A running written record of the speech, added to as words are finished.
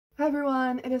Hi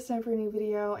everyone, it is time for a new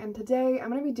video, and today I'm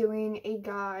going to be doing a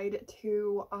guide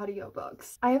to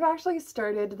audiobooks. I have actually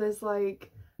started this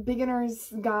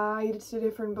beginner's guide to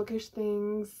different bookish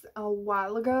things a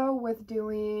while ago with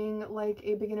doing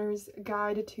a beginner's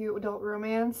guide to adult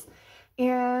romance,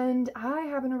 and I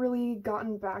haven't really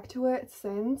gotten back to it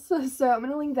since, so I'm going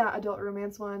to link that adult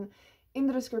romance one in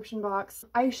the description box.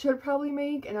 I should probably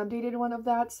make an updated one of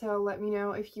that, so let me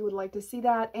know if you would like to see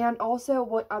that, and also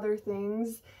what other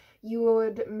things you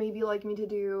would maybe like me to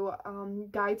do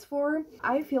guides for.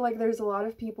 I feel like there's a lot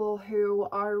of people who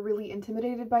are really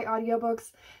intimidated by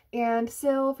audiobooks, and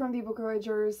Sil from the Book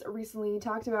Voyagers recently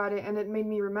talked about it, and it made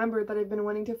me remember that I've been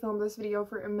wanting to film this video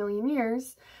for a million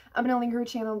years. I'm gonna link her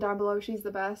channel down below, she's the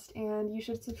best, and you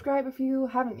should subscribe if you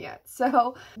haven't yet.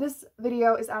 So this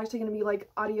video is actually gonna be like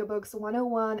audiobooks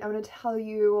 101. I'm gonna tell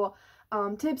you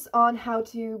tips on how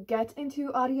to get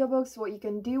into audiobooks, what you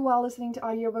can do while listening to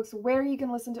audiobooks, where you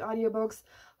can listen to audiobooks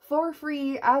for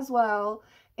free as well,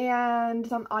 and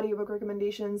some audiobook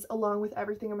recommendations along with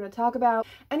everything I'm going to talk about.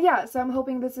 And yeah, so I'm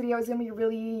hoping this video is going to be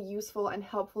really useful and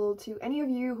helpful to any of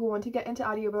you who want to get into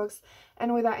audiobooks.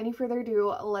 And without any further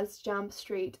ado, let's jump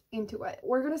straight into it.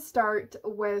 We're going to start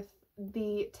with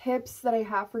the tips that I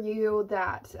have for you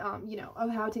that, of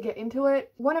how to get into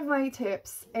it. One of my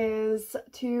tips is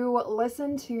to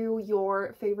listen to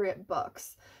your favorite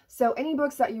books. So any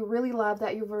books that you really love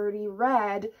that you've already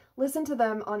read, listen to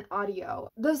them on audio.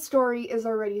 The story is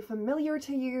already familiar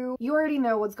to you. You already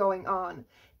know what's going on.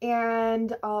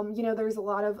 And, there's a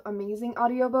lot of amazing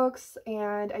audiobooks,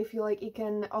 and I feel like it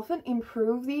can often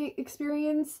improve the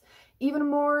experience even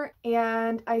more.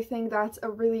 And I think that's a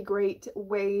really great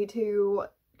way to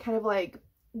kind of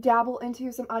dabble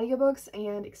into some audiobooks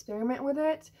and experiment with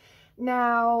it.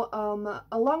 Now,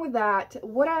 along with that,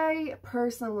 what I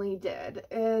personally did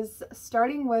is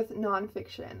starting with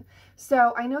nonfiction.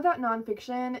 So I know that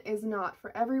nonfiction is not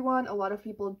for everyone. A lot of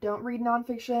people don't read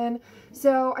nonfiction.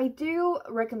 So I do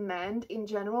recommend in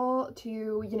general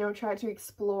to, try to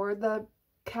explore the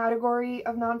category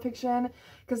of nonfiction,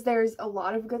 because there's a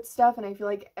lot of good stuff and I feel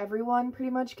like everyone pretty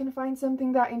much can find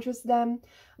something that interests them.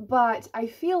 But I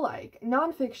feel like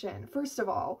nonfiction, first of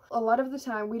all, a lot of the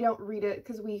time we don't read it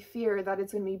because we fear that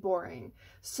it's going to be boring.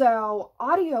 So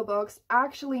audiobooks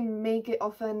actually make it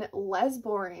often less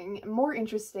boring, more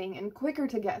interesting, and quicker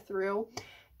to get through.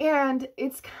 And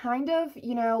it's kind of,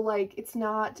 it's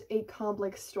not a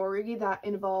complex story that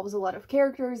involves a lot of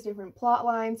characters, different plot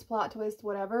lines, plot twists,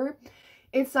 whatever.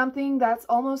 It's something that's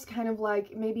almost kind of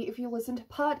like maybe if you listen to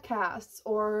podcasts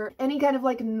or any kind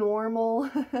of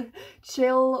normal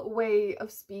chill way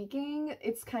of speaking,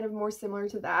 it's kind of more similar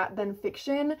to that than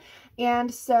fiction.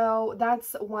 And so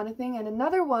that's one thing. And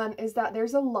another one is that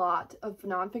there's a lot of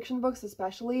nonfiction books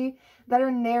especially that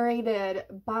are narrated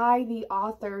by the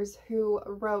authors who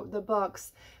wrote the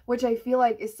books, which I feel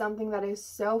like is something that is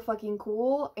so fucking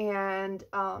cool. And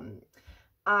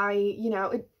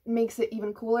it makes it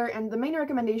even cooler. And the main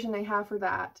recommendation I have for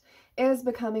that is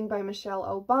Becoming by Michelle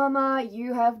Obama.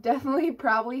 You have definitely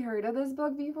probably heard of this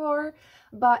book before,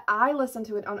 but I listened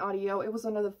to it on audio. It was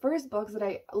one of the first books that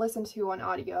I listened to on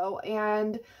audio,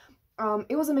 and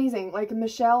it was amazing.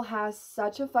 Michelle has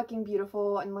such a fucking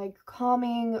beautiful and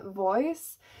calming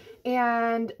voice.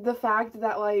 And the fact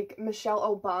that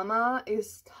Michelle Obama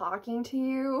is talking to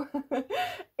you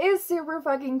is super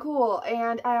fucking cool.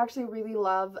 And I actually really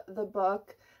love the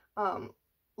book,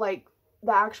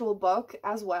 the actual book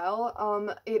as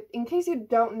well. In case you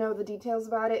don't know the details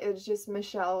about it, it's just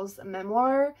Michelle's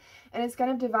memoir, and it's kind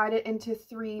of divided into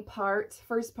 3 parts.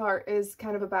 First part is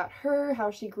kind of about her, how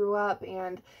she grew up,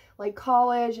 and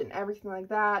college and everything like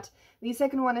that. The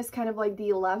second one is kind of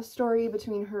the love story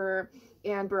between her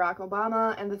and Barack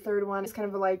Obama, and the third one is kind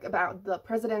of about the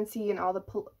presidency and all the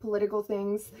political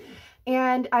things.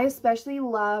 And I especially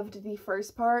loved the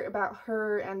first part about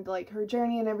her and her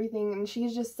journey and everything, and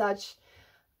she's just such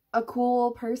a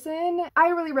cool person. I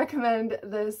really recommend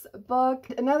this book.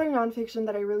 Another nonfiction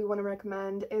that I really want to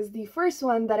recommend is the first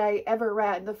one that I ever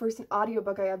read, the first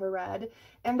audiobook I ever read,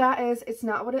 and that is It's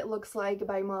Not What It Looks Like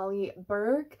by Molly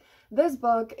Burke. This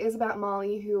book is about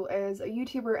Molly, who is a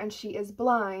YouTuber, and she is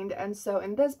blind, and so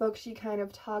in this book she kind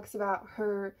of talks about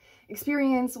her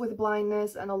experience with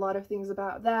blindness and a lot of things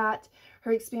about that,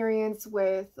 her experience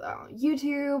with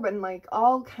YouTube and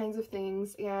all kinds of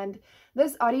things. And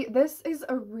this is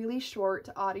a really short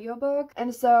audiobook,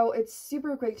 and so it's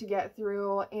super quick to get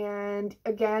through, and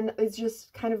again, it's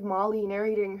just kind of Molly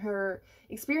narrating her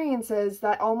experiences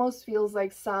that almost feels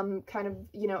like some kind of,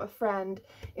 a friend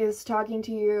is talking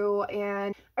to you.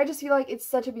 And I just feel like it's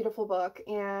such a beautiful book,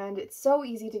 and it's so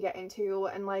easy to get into,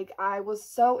 and I was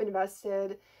so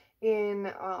invested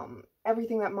in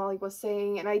everything that Molly was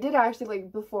saying, and I did actually,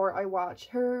 like, before I watch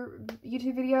her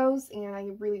YouTube videos, and I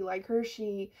really like her.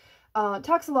 She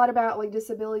talks a lot about, like,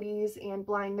 disabilities and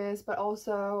blindness, but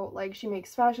also, like, she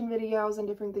makes fashion videos and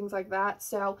different things like that.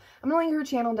 So I'm gonna link her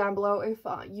channel down below if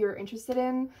you're interested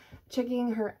in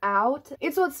checking her out.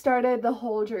 It's what started the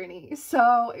whole journey,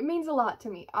 so it means a lot to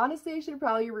me. Honestly, I should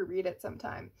probably reread it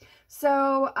sometime.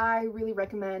 So I really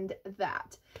recommend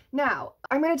that. Now,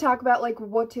 I'm going to talk about, like,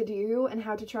 what to do and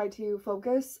how to try to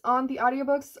focus on the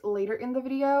audiobooks later in the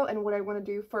video, and what I want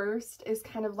to do first is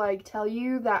kind of, like, tell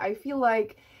you that I feel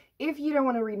like if you don't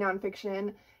want to read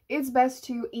nonfiction, it's best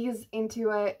to ease into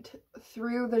it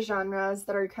through the genres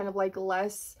that are kind of, like,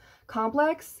 less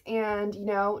complex and, you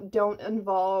know, don't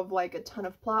involve, like, a ton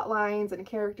of plot lines and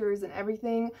characters and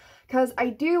everything, because I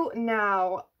do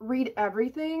now read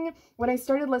everything. When I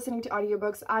started listening to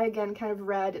audiobooks, I again kind of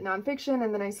read nonfiction,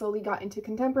 and then I slowly got into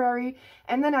contemporary,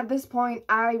 and then at this point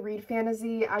I read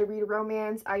fantasy, I read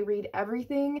romance, I read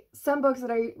everything. Some books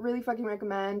that I really fucking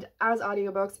recommend as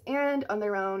audiobooks and on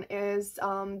their own is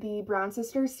the Brown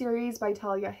Sisters series by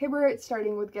Talia Hibbert,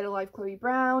 starting with Get a Life, Chloe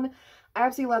Brown. I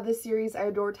absolutely love this series. I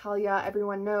adore Talia.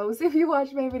 Everyone knows if you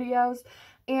watch my videos.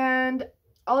 And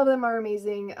all of them are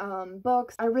amazing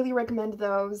books. I really recommend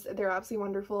those. They're absolutely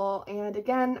wonderful. And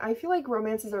again, I feel like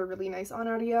romances are really nice on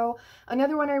audio.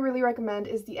 Another one I really recommend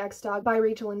is The X-Dog by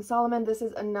Rachel and Solomon. This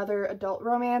is another adult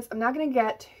romance. I'm not going to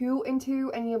get too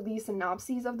into any of the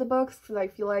synopses of the books because I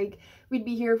feel like we'd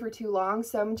be here for too long.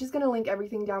 So I'm just going to link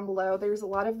everything down below. There's a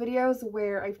lot of videos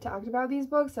where I've talked about these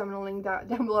books, so I'm going to link that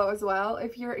down below as well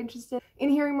if you're interested in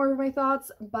hearing more of my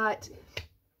thoughts. But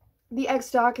The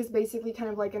X-Doc is basically kind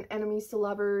of like an enemies to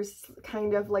lovers,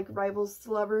 kind of like rivals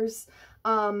to lovers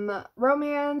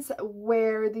romance,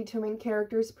 where the two main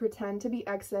characters pretend to be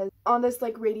exes on this,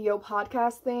 like, radio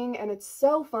podcast thing, and it's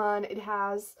so fun. It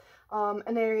has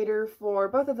a narrator for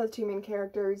both of the two main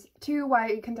characters. Two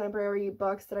YA contemporary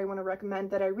books that I want to recommend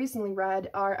that I recently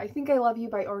read are I Think I Love You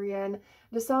by Oriane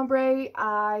Desambre.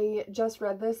 I just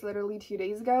read this literally 2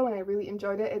 days ago and I really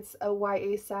enjoyed it. It's a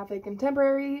YA sapphic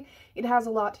contemporary. It has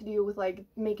a lot to do with, like,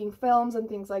 making films and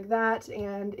things like that,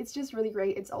 and it's just really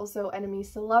great. It's also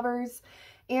enemies to lovers.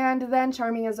 And then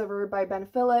Charming as a Verb by Ben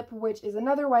Phillip, which is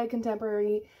another YA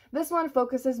contemporary. This one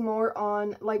focuses more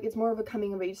on, like, it's more of a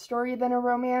coming-of-age story than a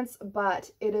romance,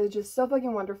 but it is just so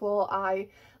fucking wonderful. I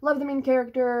love the main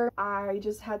character. I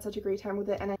just had such a great time with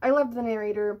it, and I loved the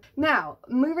narrator. Now,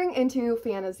 moving into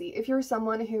fantasy. If you're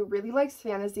someone who really likes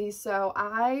fantasy, so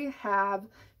I have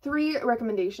 3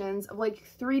 recommendations of, like,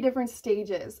 3 different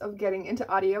stages of getting into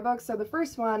audiobooks. So the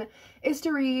first one is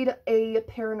to read a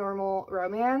paranormal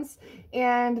romance,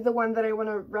 and the one that I want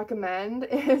to recommend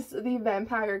is The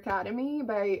Vampire Academy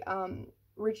by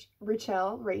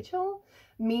Rachel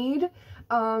Mead.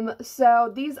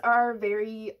 So these are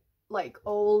very, like,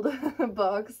 old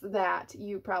books that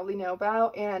you probably know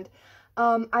about, and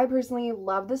I personally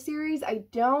love the series. I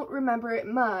don't remember it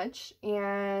much,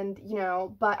 and, you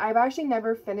know, but I've actually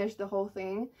never finished the whole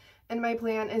thing, and my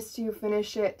plan is to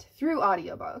finish it through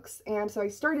audiobooks. And so I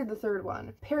started the third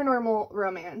one, paranormal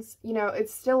romance. You know,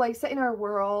 it's still, like, set in our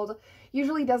world,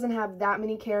 usually doesn't have that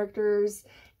many characters.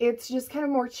 It's just kind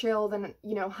of more chill than,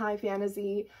 you know, high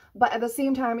fantasy, but at the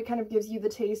same time it kind of gives you the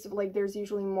taste of, like, there's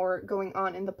usually more going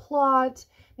on in the plot,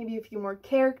 maybe a few more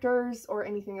characters or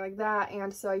anything like that.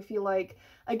 And so I feel like,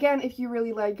 again, if you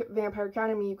really like Vampire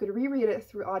Academy, you could reread it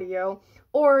through audio,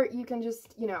 or you can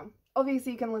just, you know,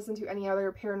 obviously you can listen to any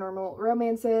other paranormal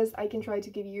romances. I can try to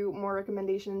give you more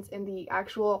recommendations in the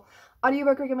actual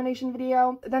audiobook recommendation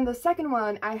video. Then the second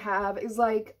one I have is,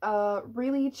 like, a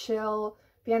really chill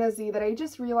fantasy that I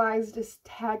just realized is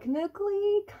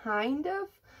technically kind of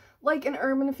like an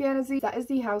urban fantasy. That is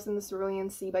The House in the Cerulean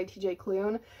Sea by TJ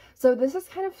Klune. So this is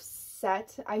kind of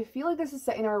set, I feel like this is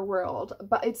set in our world,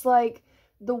 but it's like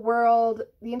the world,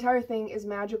 the entire thing is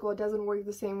magical. It doesn't work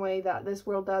the same way that this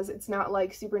world does. It's not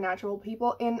like supernatural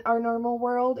people in our normal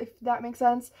world, if that makes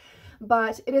sense.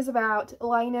 But it is about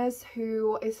Linus,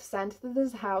 who is sent to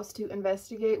this house to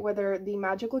investigate whether the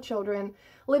magical children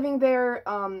living there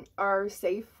are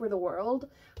safe for the world,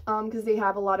 because they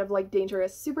have a lot of, like,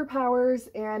 dangerous superpowers,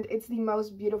 and it's the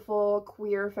most beautiful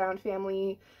queer found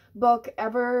family book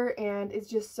ever, and it's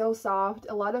just so soft.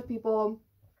 A lot of people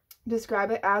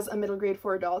describe it as a middle grade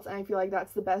for adults, and I feel like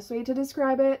that's the best way to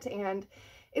describe it, and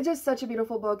it's just such a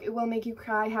beautiful book. It will make you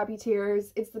cry happy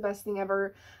tears. It's the best thing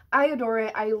ever. I adore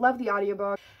it. I love the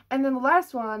audiobook. And then the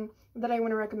last one that I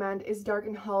want to recommend is Dark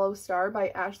and Hollow Star by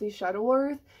Ashley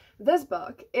Shuttleworth. This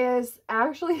book is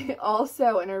actually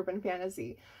also an urban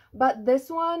fantasy, but this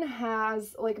one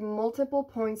has, like, multiple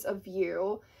points of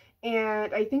view,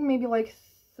 and I think maybe like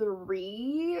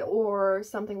 3 or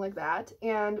something like that.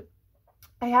 And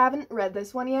I haven't read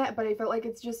this one yet, but I felt like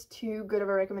it's just too good of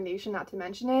a recommendation not to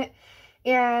mention it.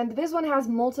 And this one has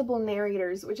multiple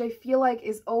narrators, which I feel like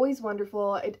is always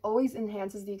wonderful. It always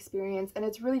enhances the experience, and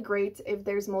it's really great if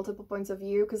there's multiple points of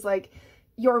view, because like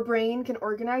your brain can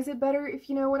organize it better, if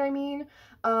you know what I mean.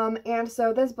 And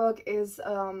so this book is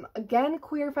again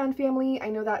queer fan family. I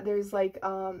know that there's like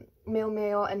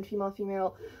male and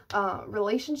female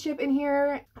relationship in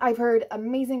here. I've heard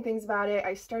amazing things about it.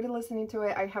 I started listening to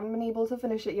it. I haven't been able to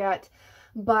finish it yet,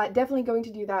 but definitely going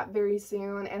to do that very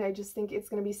soon. And I just think it's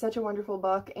going to be such a wonderful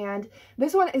book. And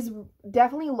this one is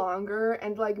definitely longer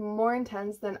and like more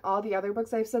intense than all the other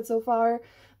books I've said so far,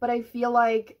 but I feel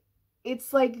like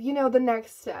it's like, you know, the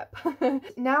next step.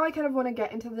 Now I kind of want to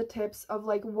get into the tips of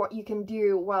like what you can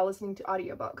do while listening to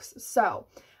audiobooks. So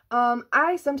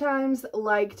I sometimes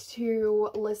liked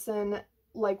to listen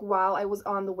like while I was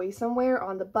on the way somewhere,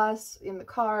 on the bus, in the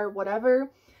car,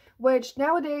 whatever, which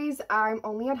nowadays I'm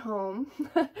only at home.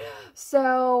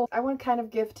 So I want to kind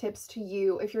of give tips to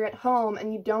you if you're at home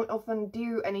and you don't often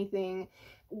do anything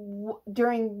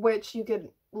during which you could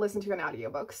listen to an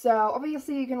audiobook. So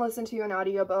obviously you can listen to an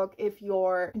audiobook if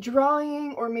you're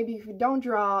drawing, or maybe if you don't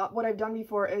draw. What I've done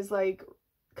before is like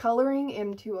coloring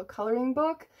into a coloring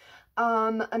book.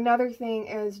 Another thing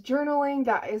is journaling.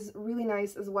 That is really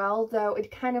nice as well, though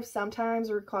it kind of sometimes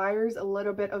requires a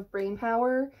little bit of brain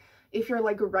power if you're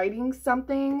like writing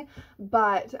something,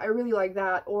 but I really like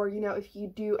that. Or, you know, if you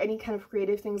do any kind of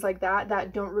creative things like that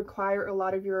that don't require a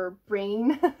lot of your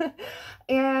brain.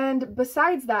 And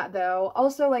besides that though,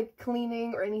 also like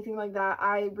cleaning or anything like that,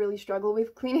 I really struggle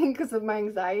with cleaning because of my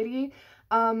anxiety.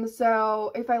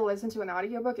 So if I listen to an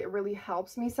audiobook, it really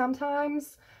helps me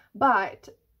sometimes. But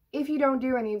if you don't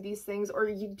do any of these things, or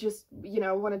you just, you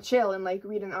know, want to chill and like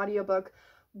read an audiobook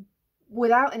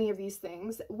without any of these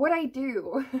things, what I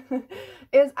do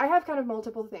is I have kind of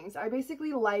multiple things. I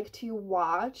basically like to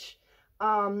watch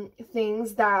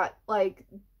things that like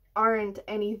aren't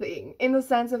anything, in the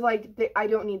sense of like I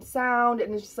don't need sound,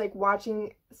 and it's just like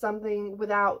watching something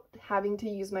without having to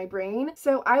use my brain.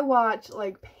 So I watch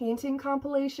like painting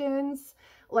compilations,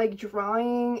 like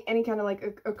drawing, any kind of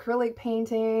like acrylic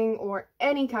painting or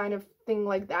any kind of thing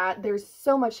like that. There's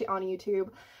so much shit on YouTube.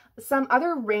 Some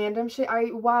other random shit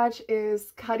I watch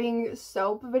is cutting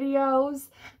soap videos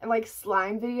and like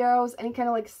slime videos, any kind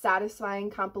of like satisfying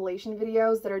compilation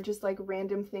videos that are just like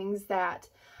random things that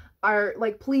are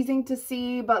like pleasing to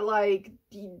see, but like,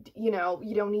 you know,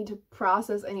 you don't need to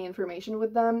process any information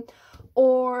with them.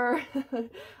 Or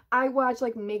I watch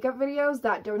like makeup videos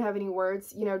that don't have any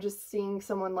words, you know, just seeing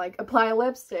someone like apply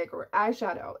lipstick or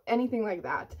eyeshadow, anything like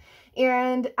that.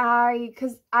 And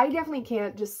because I definitely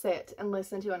can't just sit and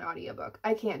listen to an audiobook.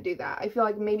 I can't do that. I feel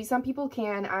like maybe some people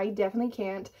can. I definitely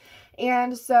can't.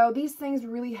 And so these things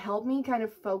really help me kind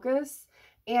of focus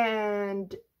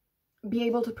and be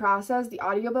able to process the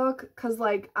audiobook, because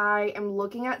like I am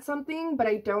looking at something but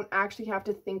I don't actually have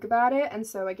to think about it, and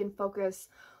so I can focus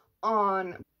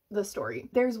on the story.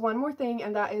 There's one more thing,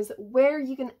 and that is where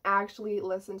you can actually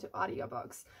listen to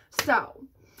audiobooks. So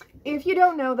if you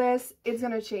don't know this, it's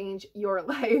gonna change your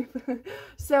life.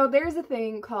 So there's a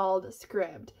thing called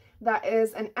Scribd. That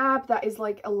is an app that is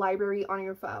like a library on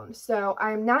your phone. So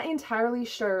I'm not entirely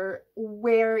sure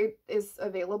where it is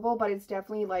available, but it's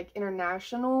definitely like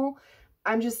international.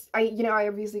 I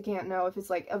obviously can't know if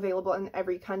it's like available in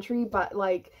every country, but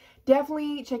like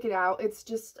definitely check it out. It's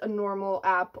just a normal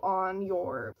app on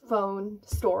your phone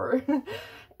store.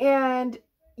 And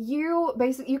you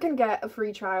can get a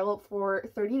free trial for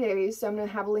 30 days. So I'm going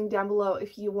to have a link down below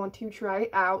if you want to try it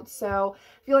out. So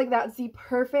I feel like that's the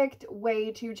perfect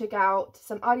way to check out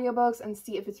some audiobooks and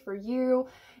see if it's for you.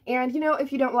 And, you know,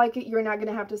 if you don't like it, you're not going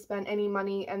to have to spend any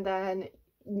money and then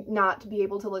not be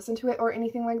able to listen to it or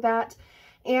anything like that.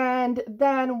 And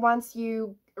then once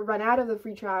you run out of the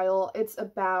free trial, it's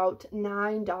about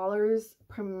 $9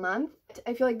 per month.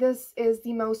 I feel like this is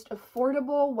the most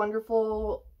affordable,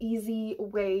 wonderful, easy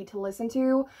way to listen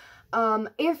to.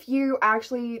 If you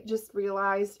actually just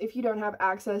realized if you don't have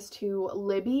access to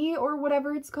Libby or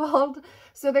whatever it's called.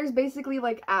 So there's basically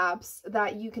like apps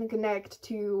that you can connect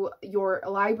to your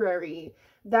library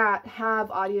that have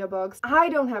audiobooks. I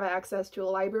don't have access to a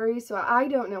library, so I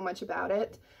don't know much about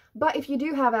it. But if you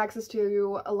do have access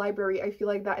to a library, I feel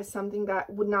like that is something that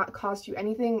would not cost you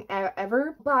anything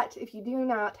ever. But if you do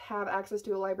not have access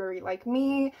to a library like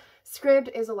me, Scribd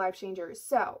is a life changer.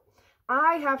 So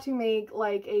I have to make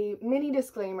like a mini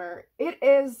disclaimer. It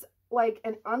is like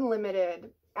an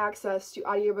unlimited access to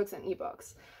audiobooks and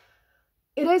ebooks.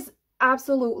 It is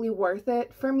absolutely worth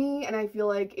it for me, and I feel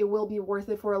like it will be worth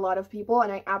it for a lot of people,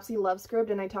 and I absolutely love Scribd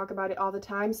and I talk about it all the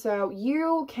time. So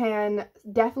you can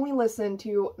definitely listen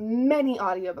to many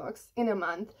audiobooks in a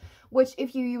month, which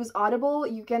if you use Audible,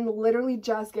 you can literally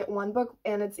just get one book,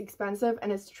 and it's expensive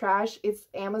and it's trash. It's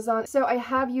Amazon. So I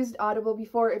have used Audible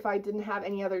before if I didn't have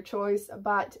any other choice,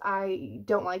 but I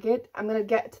don't like it. I'm gonna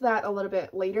get to that a little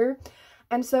bit later.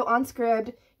 And so on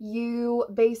Scribd, you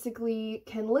basically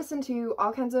can listen to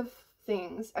all kinds of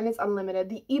things, and it's unlimited.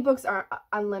 The ebooks are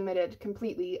unlimited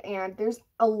completely, and there's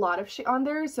a lot of shit on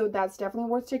there, so that's definitely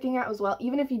worth checking out as well,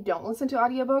 even if you don't listen to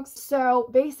audiobooks. So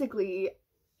basically,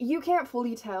 you can't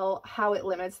fully tell how it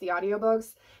limits the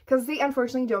audiobooks, because they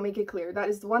unfortunately don't make it clear. That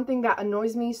is the one thing that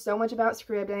annoys me so much about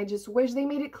Scribd, and I just wish they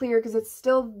made it clear, because it's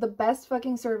still the best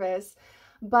fucking service.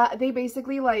 But they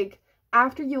basically, like,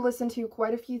 after you listen to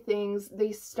quite a few things,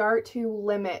 they start to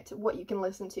limit what you can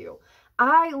listen to.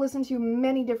 I listen to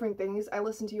many different things. I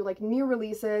listen to like new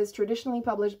releases, traditionally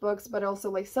published books, but also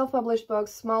like self-published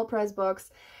books, small press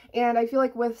books. And I feel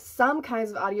like with some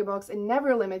kinds of audiobooks, it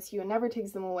never limits you, it never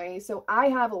takes them away. So I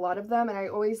have a lot of them, and I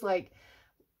always like,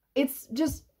 it's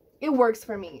just, it works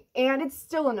for me. And it's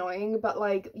still annoying, but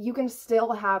like you can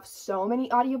still have so many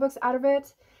audiobooks out of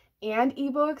it and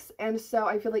ebooks, and so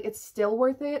I feel like it's still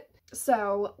worth it.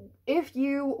 So if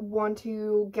you want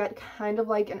to get kind of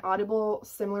like an Audible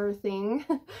similar thing,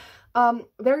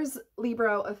 there's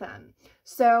Libro FM.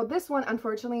 So this one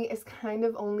unfortunately is kind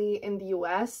of only in the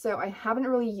US, so I haven't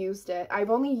really used it. I've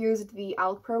only used the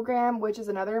ALC program, which is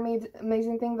another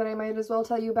amazing thing that I might as well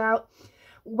tell you about,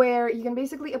 where you can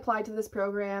basically apply to this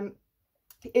program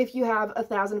if you have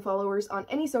 1,000 followers on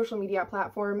any social media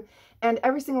platform, and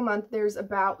every single month there's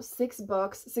about 6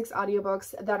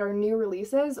 audiobooks that are new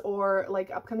releases or like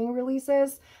upcoming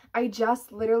releases. I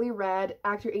just literally read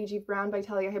Actor A.G. Brown by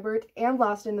Talia Hibbert and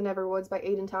Lost in the Neverwoods by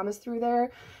Aidan Thomas through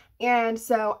there, and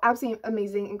so absolutely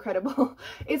amazing, incredible.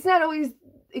 It's not always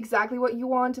exactly what you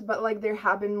want, but like there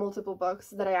have been multiple books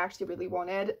that I actually really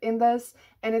wanted in this,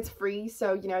 and it's free,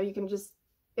 so you know, you can just,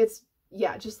 it's,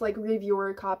 yeah, just like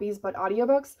reviewer copies, but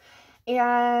audiobooks.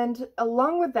 And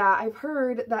along with that, I've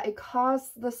heard that it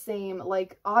costs the same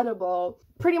like Audible.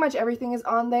 Pretty much everything is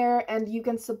on there, and you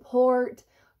can support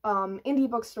indie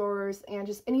bookstores and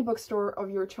just any bookstore of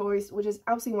your choice, which is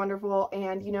absolutely wonderful.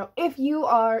 And you know, if you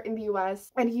are in the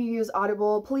US and you use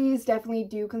Audible, please definitely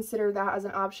do consider that as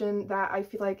an option that I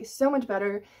feel like is so much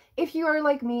better. If you are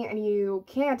like me and you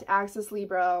can't access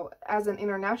Libro as an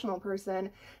international person,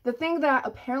 the thing that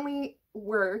apparently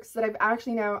works that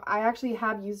I actually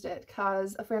have used it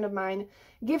because a friend of mine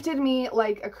gifted me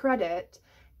like a credit,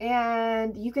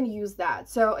 and you can use that.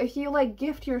 So if you like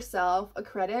gift yourself a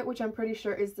credit, which I'm pretty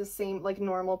sure is the same like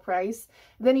normal price,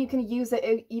 then you can use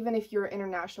it even if you're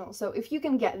international. So if you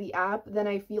can get the app, then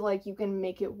I feel like you can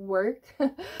make it work.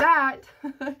 That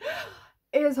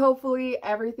is hopefully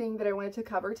everything that I wanted to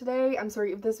cover today. I'm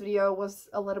sorry if this video was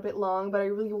a little bit long, but I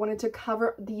really wanted to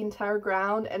cover the entire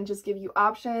ground and just give you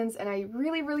options, and I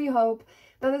really hope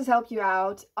that this helped you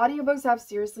out. Audiobooks have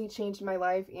seriously changed my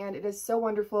life, and it is so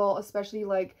wonderful, especially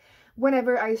like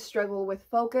whenever I struggle with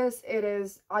focus.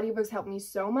 Audiobooks help me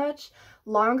so much.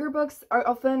 Longer books are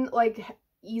often like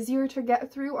easier to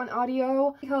get through on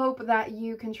audio. I hope that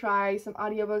you can try some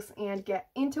audiobooks and get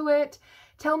into it.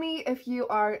 Tell me if you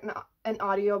are an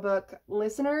audiobook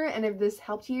listener and if this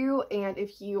helped you, and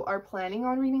if you are planning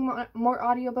on reading more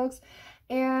audiobooks.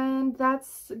 And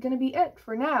that's gonna be it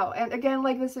for now. And again,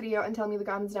 like this video and tell me in the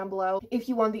comments down below if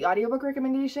you want the audiobook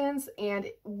recommendations and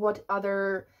what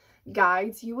other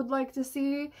guides you would like to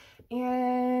see.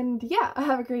 And yeah,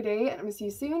 have a great day, and I'm gonna see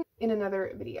you soon in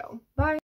another video. Bye!